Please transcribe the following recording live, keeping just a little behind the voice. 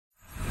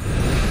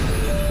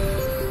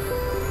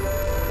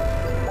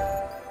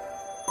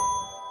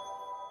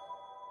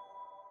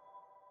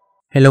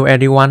Hello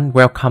everyone,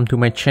 welcome to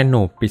my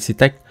channel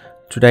PCTech.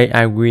 Today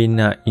I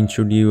will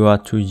introduce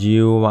to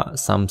you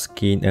some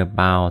skin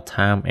about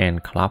time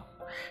and clock.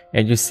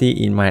 As you see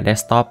in my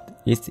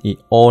desktop, it's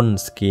its own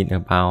skin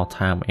about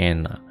time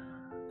and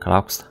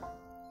clocks.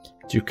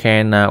 You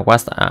can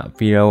watch a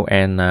video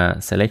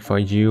and select for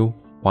you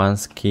one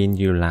skin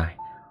you like.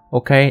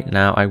 Okay,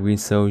 now I will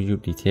show you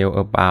detail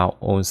about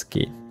own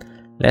skin.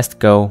 Let's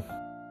go.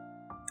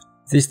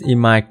 This is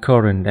my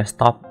current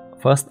desktop.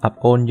 First,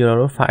 upload your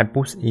download file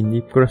put in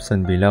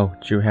description below.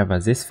 You have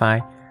a zip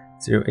file,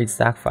 your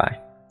exact file.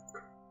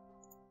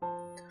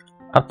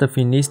 After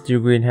finished,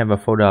 you will have a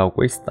folder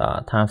with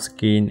the time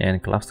skin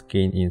and clock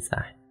skin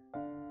inside.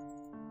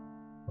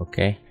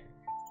 Okay.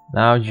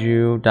 Now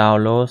you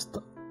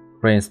download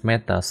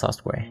Rainmeter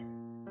software.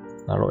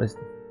 Download it.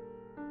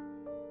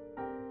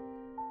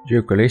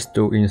 You click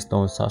to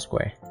install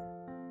software.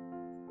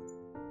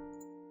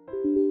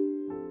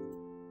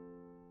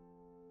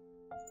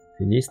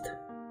 Finished.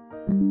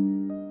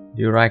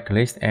 You right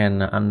click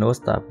and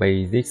unload the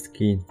basic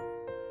skin.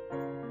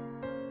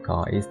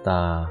 Cause it's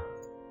the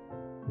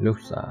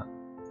looks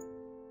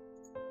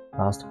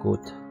good.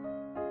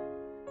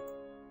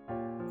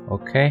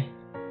 Okay.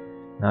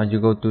 Now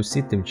you go to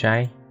system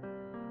change.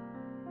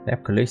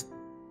 Left click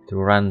to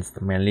run the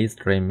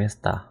minimalist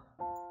Rainmeter.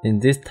 In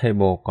this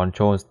table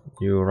controls,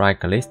 you right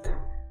click,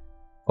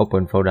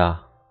 open folder,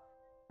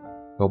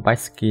 go back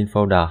skin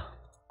folder.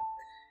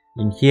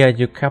 In here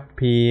you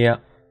copy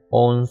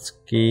own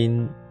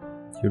skin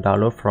you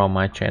download from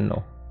my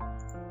channel.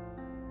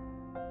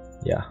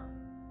 Yeah.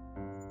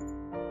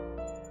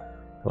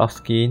 Lock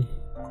skin.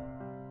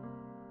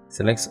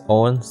 Select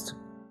own,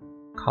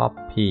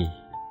 copy,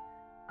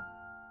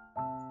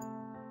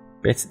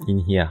 paste in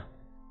here.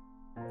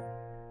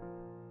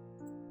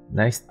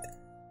 Next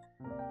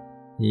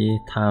is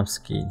time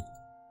skin.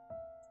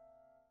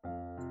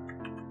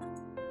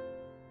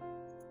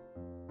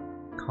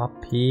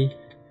 Copy,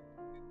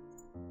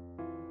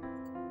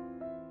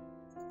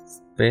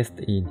 paste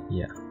in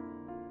here.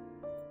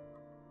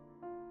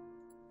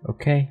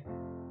 Okay.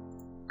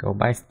 Go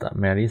back to the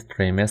minimalist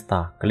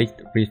Rainmeter. Click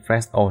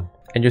refresh on.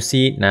 And you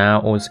see now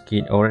all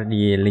skin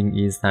already linked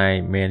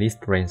inside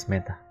minimalist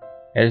Rainmeter.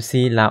 As you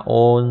see now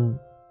all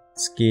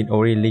skin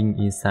already linked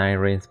inside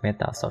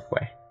Rainmeter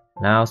software.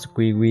 Now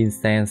we will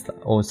send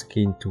all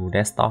skin to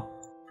desktop.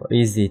 For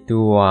easy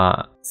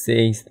to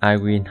see, I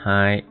will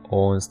hide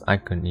all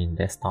icon in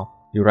desktop.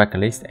 You right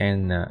click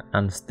and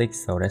unstick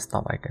the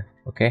desktop icon.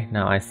 Okay,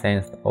 now I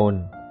send all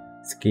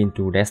skin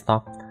to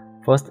desktop.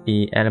 First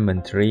is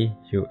elementary,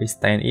 you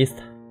extend it,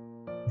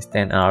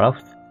 extend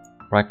out,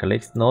 right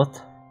click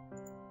note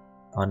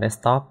on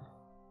desktop,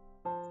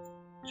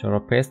 show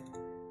paste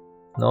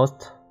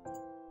note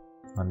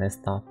on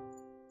desktop,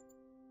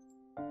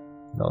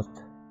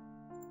 note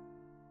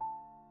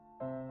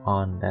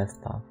on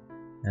desktop,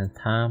 and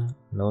time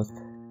note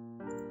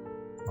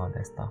on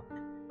desktop.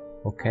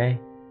 Okay.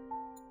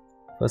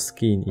 First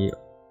skin is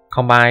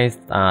combine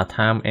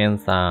time and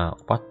the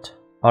watch.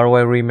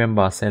 Always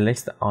remember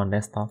select on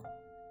desktop.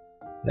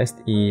 Next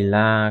is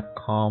la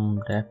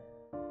depth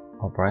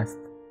or breadth.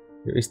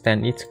 You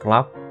extend each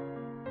clock.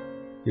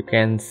 You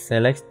can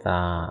select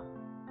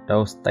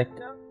those text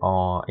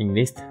or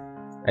English.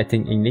 I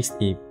think English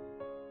is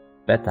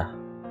better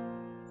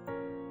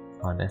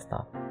on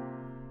desktop.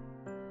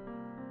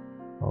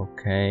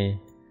 Okay.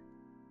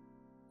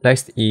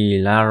 Next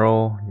is la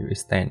row. You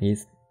extend it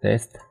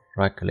text.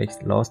 Right click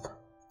lost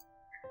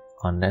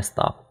on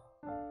desktop.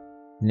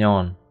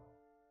 Neon,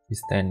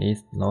 extend it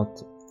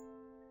note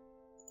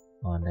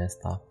on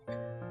desktop.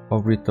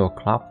 Orbital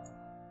clock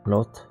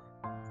load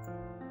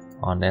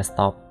on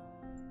desktop.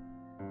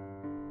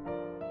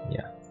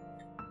 Yeah.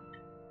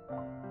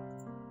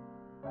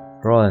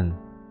 Run,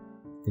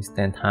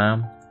 extend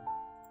time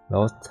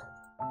load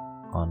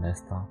on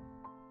desktop.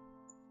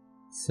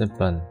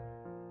 Simple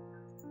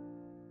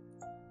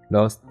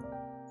load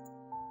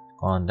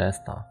on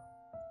desktop.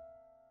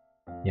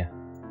 Yeah.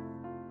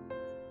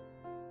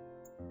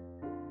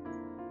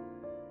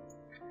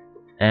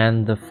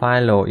 And the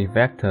file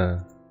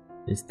vector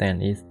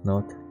extend is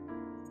not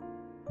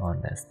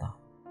on desktop.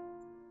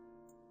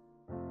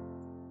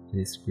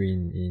 This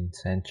screen in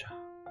center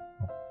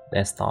of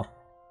desktop.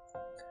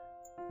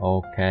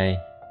 Okay.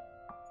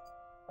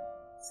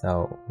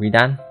 So we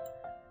done.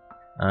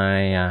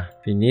 I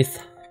finished.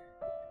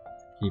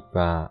 Keep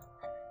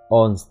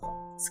on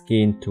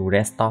skin to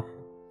desktop.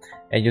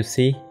 As you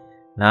see.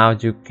 Now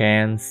you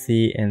can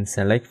see and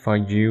select for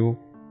you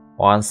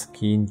one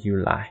skin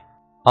you like.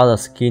 Other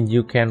skin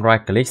you can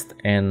right click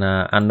and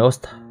unload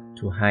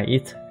to hide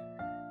it.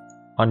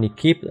 Only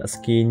keep the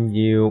skin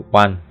you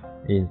want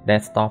in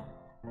desktop.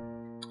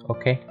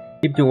 Okay.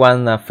 If you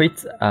want to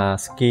fit a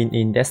skin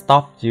in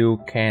desktop,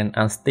 you can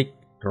unstick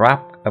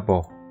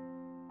draggable.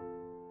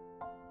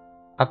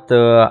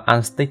 After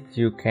unstick,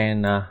 you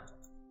can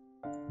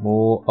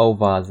move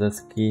over the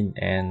skin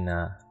and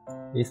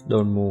it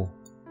don't move.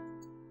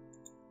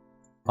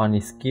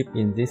 Only skip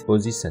in this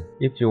position.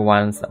 If you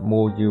want to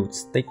move, you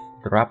stick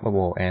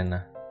draggable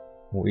and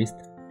move it.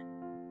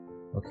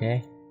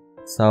 Okay,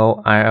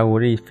 so I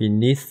already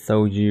finished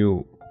show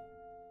you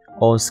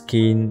all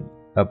skin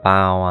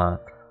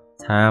about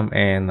time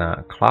and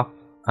clock.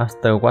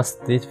 After watch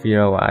this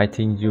video, I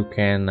think you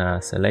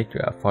can select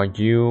for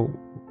you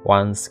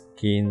one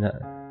skin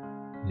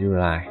you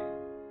like.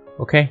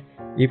 Okay,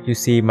 if you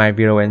see my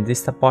video and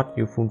this support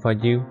useful for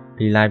you,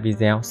 please like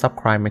video,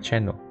 subscribe my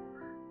channel.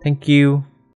 Thank you.